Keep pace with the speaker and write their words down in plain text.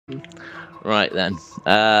Right then.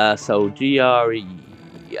 So GRE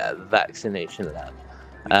vaccination lab.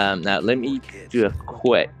 Now let me do a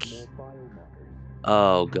quick.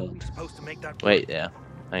 Oh god. Wait there.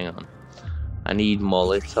 Hang on. I need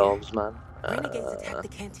Molotovs, man. Renegades attacked the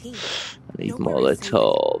canteen. I need Nowhere is safe.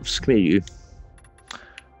 Molotovs. Come here, you.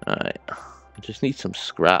 Alright. I just need some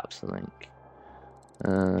scraps, I think.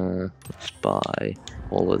 Let's buy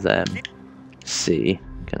all of them. See.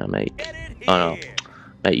 Can I make? Oh no.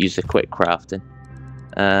 Might use the quick crafting.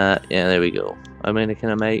 Yeah, there we go. How many can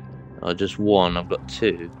I make? Oh, just one. I've got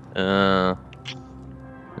two.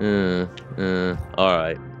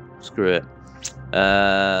 Alright. Screw it.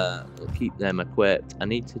 We'll keep them equipped. I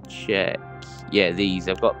need to check. Yeah, these.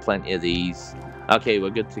 I've got plenty of these. Okay, we're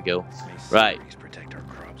good to go. Right.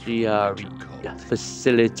 GRE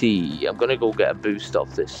facility. I'm gonna go get a boost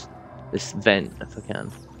off this vent if I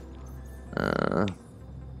can.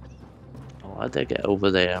 Oh, I did get over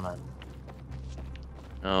there, man.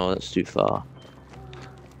 Oh, that's too far.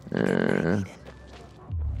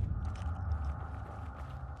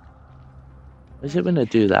 Is it when I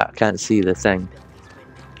do that? I can't see the thing.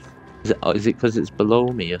 Is it because it's below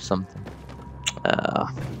me or something? Let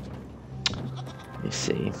me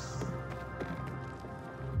see.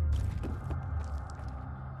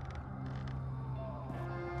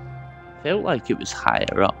 Felt like it was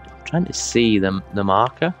higher up. I'm trying to see the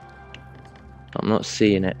marker. I'm not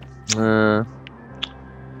seeing it.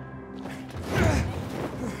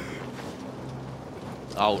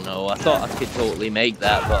 Oh no, I thought I could totally make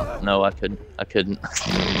that, but no, I couldn't. I couldn't.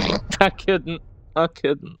 I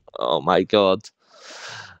couldn't. Oh my god.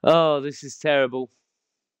 Oh, this is terrible.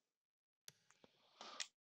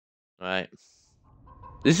 Right.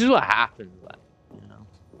 This is what happens, like, you know.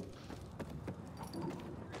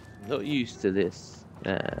 I'm not used to this,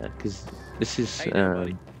 because this is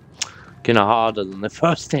kind of harder than the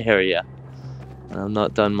first area. I've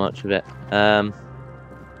not done much of it.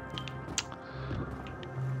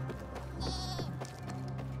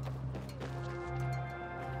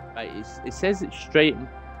 Right, it says it's straight in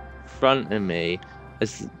front of me.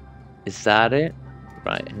 Is that it?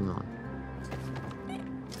 Right, hang on.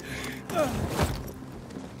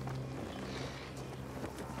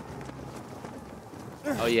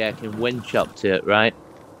 Oh yeah, I can winch up to it, right?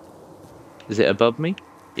 Is it above me?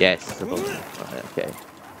 Yes, it's above me. Right, okay.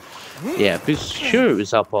 Yeah, but sure it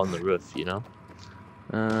was up on the roof, you know.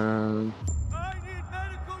 I need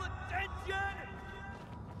medical attention.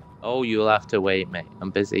 Oh, you'll have to wait, mate. I'm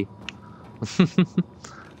busy.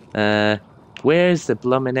 Where's the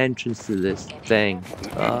blooming entrance to this thing?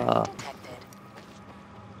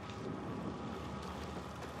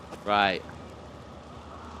 Right.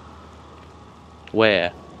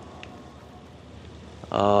 Where?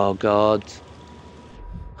 Oh god.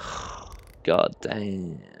 God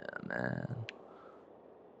damn, man.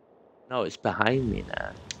 No, it's behind me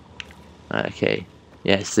now. Right, okay.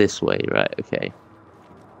 Yeah, it's this way, right, okay.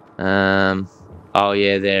 Oh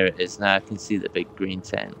yeah, there it is. Now I can see the big green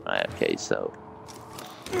tent. Right, okay, so.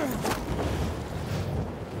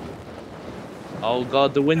 Oh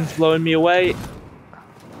god, the wind's blowing me away.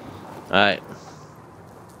 Right.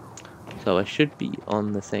 So I should be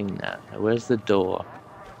on the thing now. Where's the door?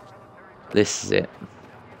 This is it.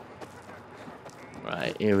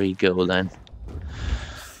 Right, here we go then.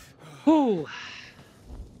 Whew.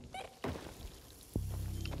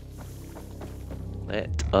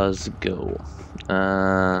 Let us go.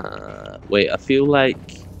 Wait, I feel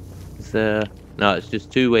like no, it's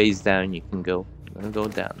just two ways down you can go. I'm gonna go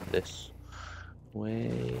down this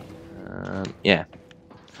way. Yeah.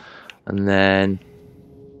 And then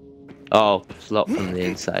oh, it's locked from the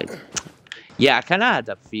inside. Yeah, I kinda had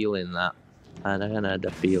a feeling that. I kinda had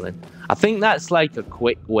a feeling. I think that's like a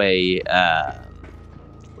quick way,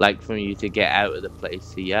 like for you to get out of the place.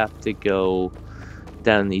 So you have to go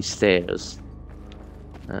down these stairs.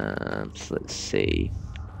 So let's see.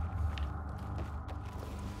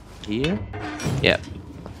 Here? Yep.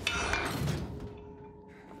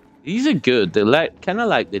 These are good. They're like kind of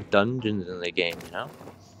like the dungeons in the game, you know.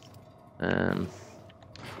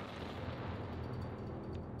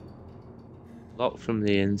 Locked from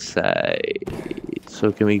the inside.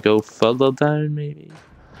 So can we go further down, maybe?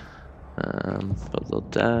 Further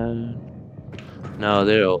down. No,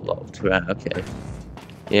 they're all locked. Right. Okay.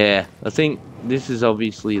 Yeah, I think this is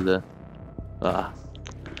obviously the.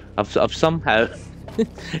 I've somehow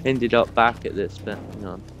ended up back at this, but hang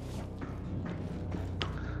on.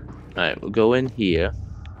 Right, we'll go in here.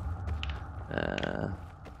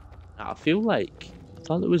 I feel like I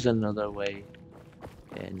thought there was another way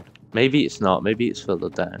in. Maybe it's not. Maybe it's further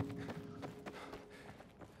down.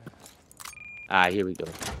 Ah, here we go.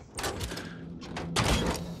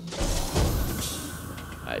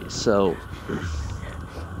 Right, so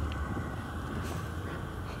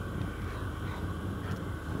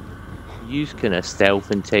use kind of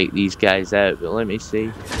stealth and take these guys out, but let me see.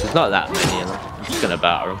 There's not that many of them. I'm just gonna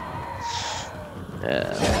batter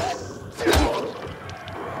them.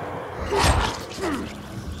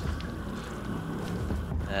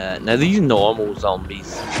 Now these normal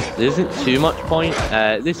zombies, there isn't too much point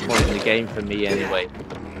at this point in the game for me anyway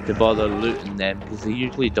to bother looting them because they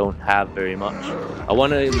usually don't have very much. I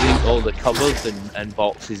want to loot all the cupboards and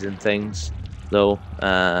boxes and things though.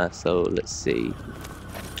 So let's see.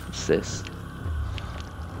 What's this?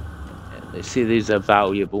 Yeah, let's see, these are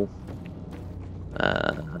valuable.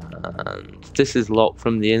 This is locked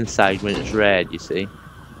from the inside when it's red. You see,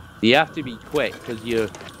 you have to be quick because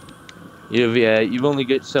you've only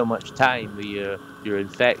got so much time with your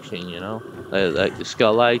infection, you know, like the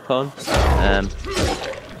skull icon.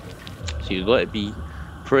 So you've got to be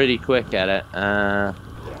pretty quick at it. I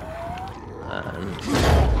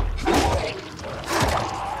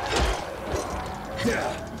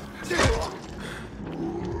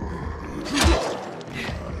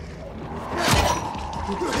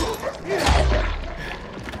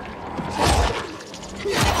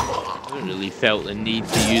haven't really felt the need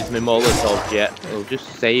to use my Molotovs yet. I'll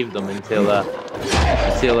just save them until ooh!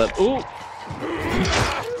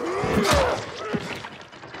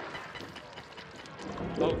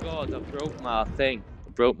 Oh god, I broke my thing.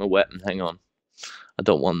 I broke my weapon, hang on. I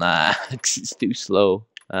don't want that, because it's too slow.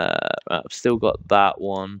 Right, I've still got that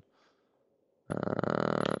one.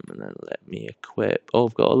 And then let me equip. Oh,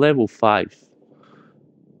 I've got a level 5.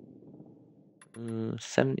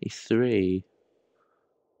 73.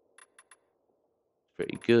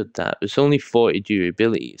 Pretty good, that. It's only 40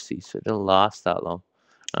 durability, you see, so it don't last that long.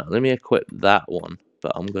 Right, let me equip that one,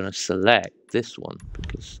 but I'm going to select this one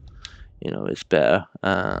because, you know, it's better.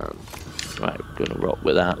 Right, we're going to rock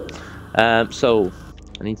with that. So,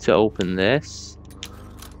 I need to open this.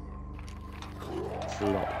 It's a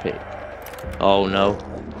lockpick. Oh no.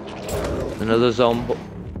 Another zombie.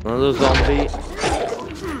 Another zombie.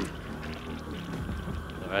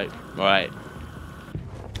 Right.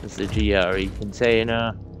 There's the GRE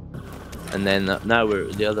container. And then now we're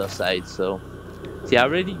at the other side, so. See, I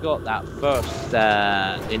already got that first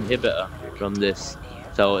inhibitor from this.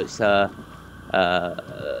 So it's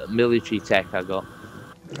military tech I got.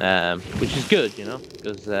 Which is good, you know,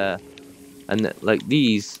 because and like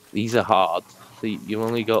these are hard. So you've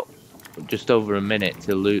only got just over a minute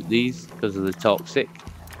to loot these because of the toxic.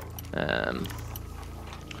 And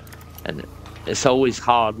it's always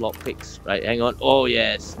hard lockpicks. Right, hang on. Oh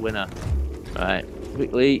yes, winner. Right,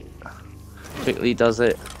 quickly does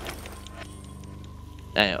it.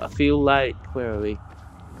 Now I feel like, where are we?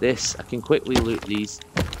 This, I can quickly loot these.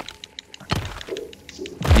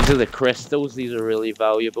 These are the crystals. These are really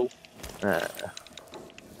valuable. Okay,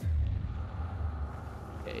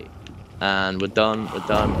 and we're done. I'm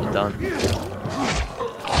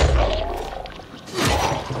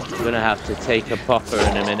gonna have to take a puffer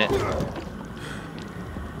in a minute.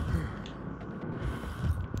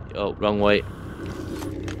 Oh, wrong way.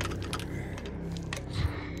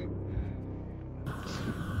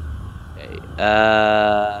 Okay,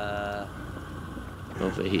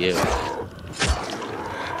 over here.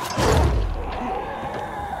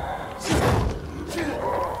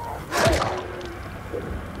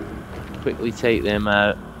 Quickly take them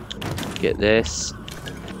out. Get this.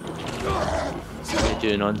 What are you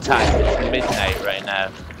doing on time? It's midnight right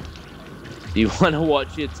now. Do you want to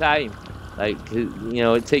watch your time? Like, you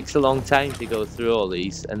know, it takes a long time to go through all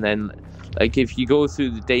these, and then, like, if you go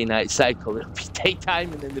through the day-night cycle, it'll be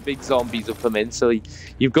daytime, and then the big zombies will come in. So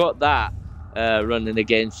you've got that running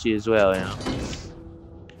against you as well, you know.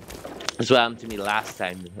 That's what happened to me last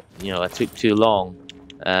time. You know, I took too long,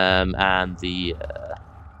 and the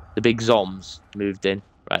big zombs moved in.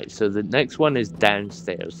 Right, so the next one is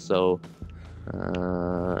downstairs. So,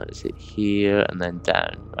 is it here and then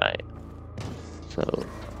down? Right. So,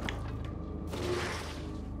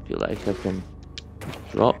 I feel like I can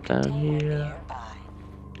drop down here.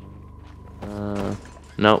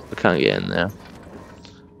 No, I can't get in there.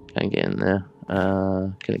 Can't get in there.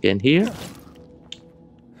 Can I get in here?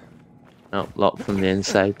 No, locked from the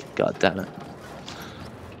inside. God damn it.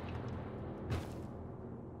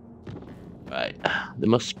 Right, there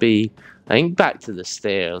must be, I think, back to the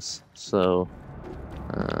stairs. So,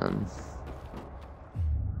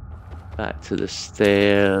 back to the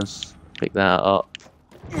stairs. Pick that up.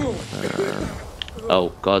 Oh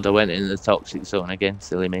god, I went in the toxic zone again.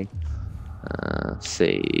 Silly me.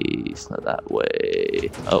 See, it's not that way.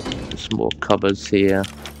 Oh, there's more cupboards here.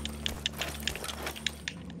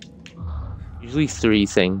 Usually 3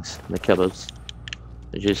 things in the cupboards.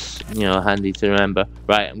 They're just, you know, handy to remember.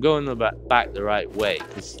 Right, I'm going back the right way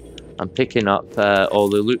because I'm picking up all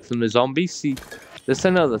the loot from the zombies. See, that's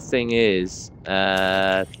another thing is,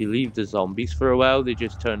 if you leave the zombies for a while, they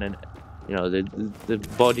just turn in, you know, the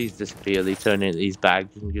bodies disappear. They turn into these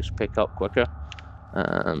bags you can just pick up quicker.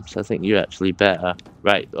 So I think you're actually better.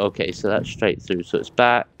 Right, okay, so that's straight through. So it's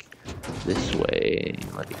back this way.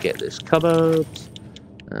 Let me get this cupboard.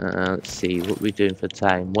 Let's see, what we're doing for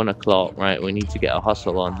time. 1 o'clock, right? We need to get a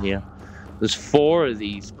hustle on here. There's 4 of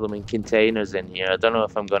these blooming containers in here. I don't know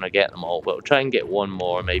if I'm going to get them all, but we'll try and get 1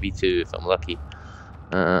 more, maybe 2 if I'm lucky.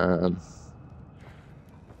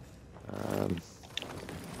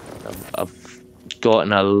 I've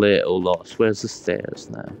gotten a little lost. Where's the stairs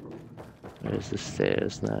now? Where's the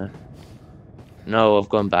stairs now? No, I've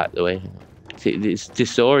gone back the way. See, it's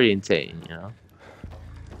disorientating, you know?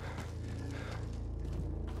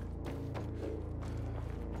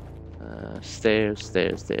 Stairs,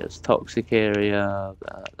 stairs, stairs. Toxic area.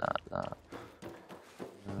 That.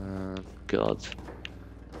 God.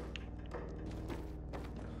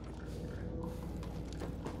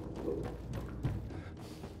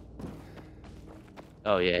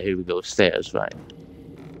 Oh yeah, here we go. Stairs, right.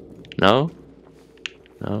 No?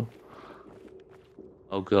 No?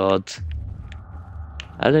 Oh God.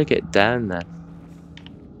 How do I get down there?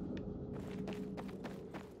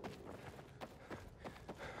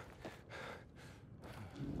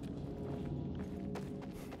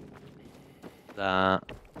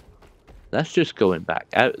 That's just going back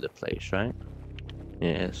out of the place, right?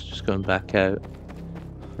 Yeah, it's just going back out.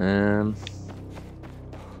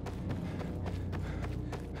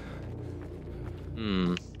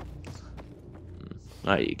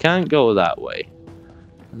 Right, you can't go that way.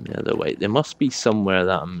 And the other way. There must be somewhere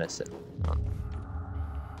that I'm missing.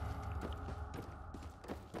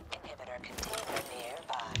 Inhibitor container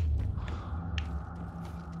nearby.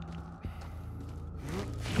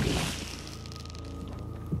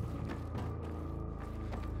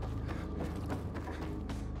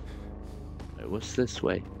 Right, what's this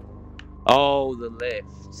way? Oh, the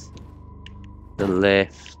lift. The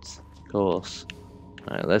lift, of course.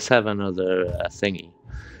 Alright, let's have another thingy.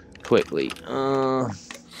 Quickly. Open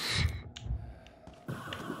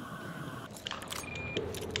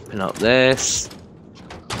up this.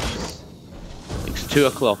 It's 2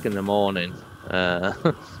 o'clock in the morning,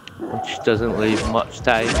 which doesn't leave much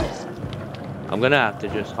time. I'm gonna have to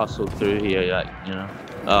just hustle through here, like, you know.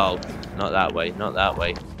 Oh, not that way, not that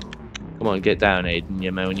way. Come on, get down, Aiden,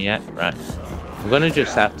 you maniac. Right. I'm gonna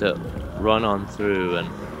just have to run on through and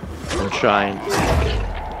try and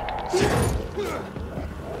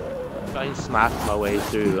smash my way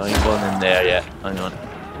through. I ain't going in there yet. Hang on.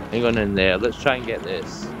 I ain't going in there. Let's try and get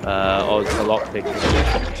this. Oh, it's a lockpick.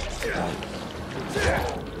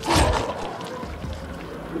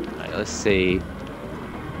 Right, let's see.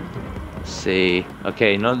 Let's see.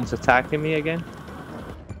 Okay, nothing's attacking me again.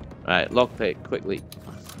 Right, lockpick, quickly.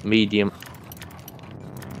 Medium.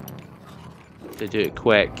 To do it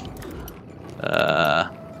quick.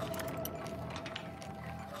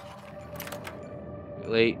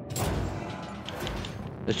 Quickly.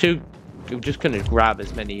 I'm just going to grab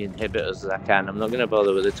as many inhibitors as I can. I'm not going to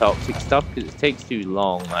bother with the toxic stuff because it takes too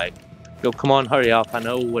long. Like, yo, come on, hurry up. I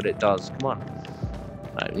know what it does. Come on.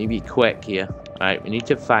 Right, we need to be quick here. Alright, we need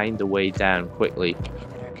to find the way down quickly.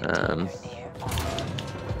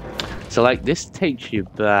 So, like, this takes you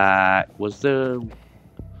back. Was there...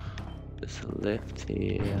 There's a lift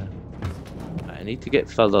here. I need to get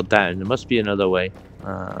further down. There must be another way.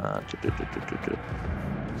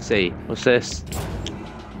 See, what's this?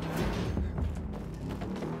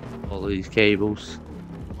 All these cables.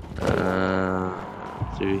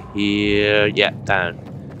 Through here. Yeah, down.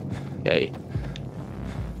 Okay.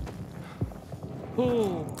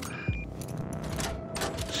 Ooh.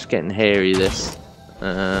 Just getting hairy, this.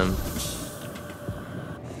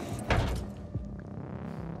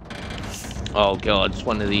 Oh god, it's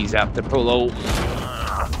one of these I have to pull open.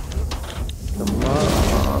 Come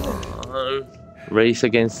on. Race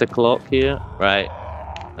against the clock here. Right.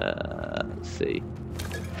 Let's see.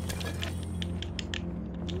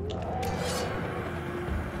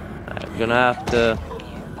 Right, I'm gonna have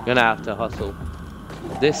to hustle.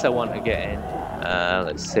 This I want to get in.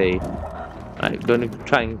 Let's see. Right, gonna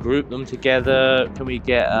try and group them together. Can we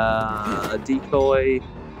get a decoy?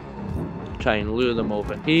 Try and lure them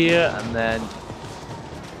over here, and then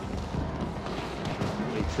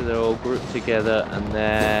wait till they're all grouped together, and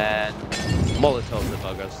then Molotov the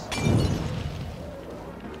buggers.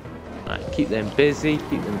 Right, keep them busy,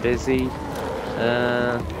 keep them busy.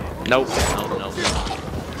 Nope, no.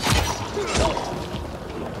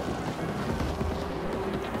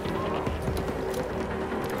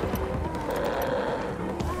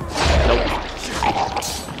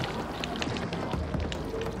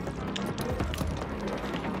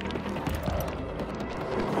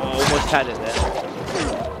 had it there.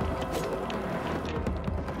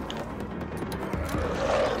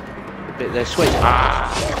 A bit there, switch. Ah!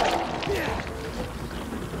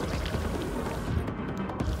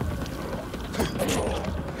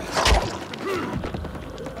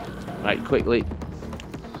 Right, quickly.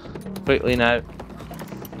 Quickly now.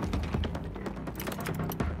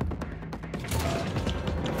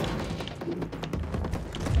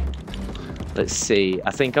 Let's see.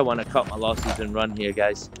 I think I want to cut my losses and run here,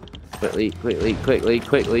 guys. Quickly, quickly, quickly,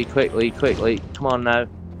 quickly, quickly, quickly. Come on now.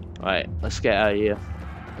 Right, let's get out of here.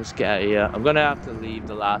 Let's get out of here. I'm gonna have to leave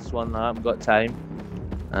the last one. I haven't got time.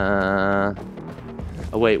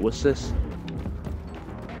 Oh wait, what's this?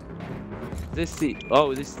 This the?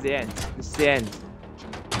 Oh, this is the end. This is the end.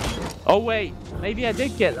 Oh wait, maybe I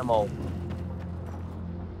did get them all.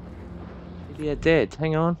 Maybe I did.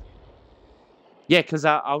 Hang on. Yeah, because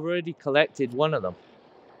I've already collected one of them.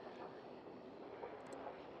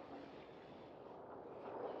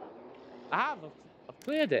 I have. I've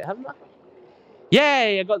cleared it, haven't I?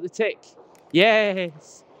 Yay! I got the tick.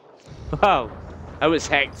 Yes. Wow. That was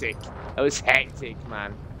hectic. That was hectic,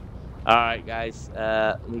 man. Alright, guys.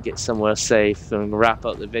 Let me get somewhere safe and wrap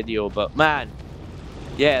up the video. But, man.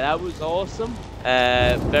 Yeah, that was awesome.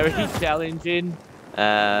 Very challenging.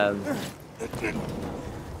 Let's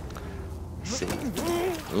see.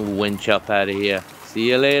 We'll winch up out of here. See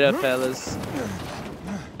you later, fellas.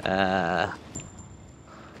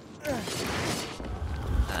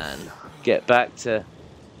 And get back to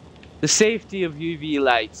the safety of UV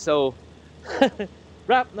light. So,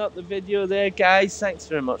 wrapping up the video there, guys. Thanks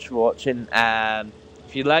very much for watching.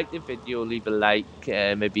 If you liked the video, leave a like.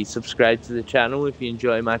 Maybe subscribe to the channel if you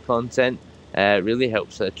enjoy my content. It really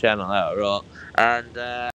helps the channel out a lot. And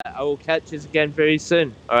I will catch you again very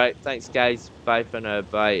soon. Alright, thanks guys. Bye for now.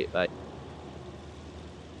 Bye. Bye.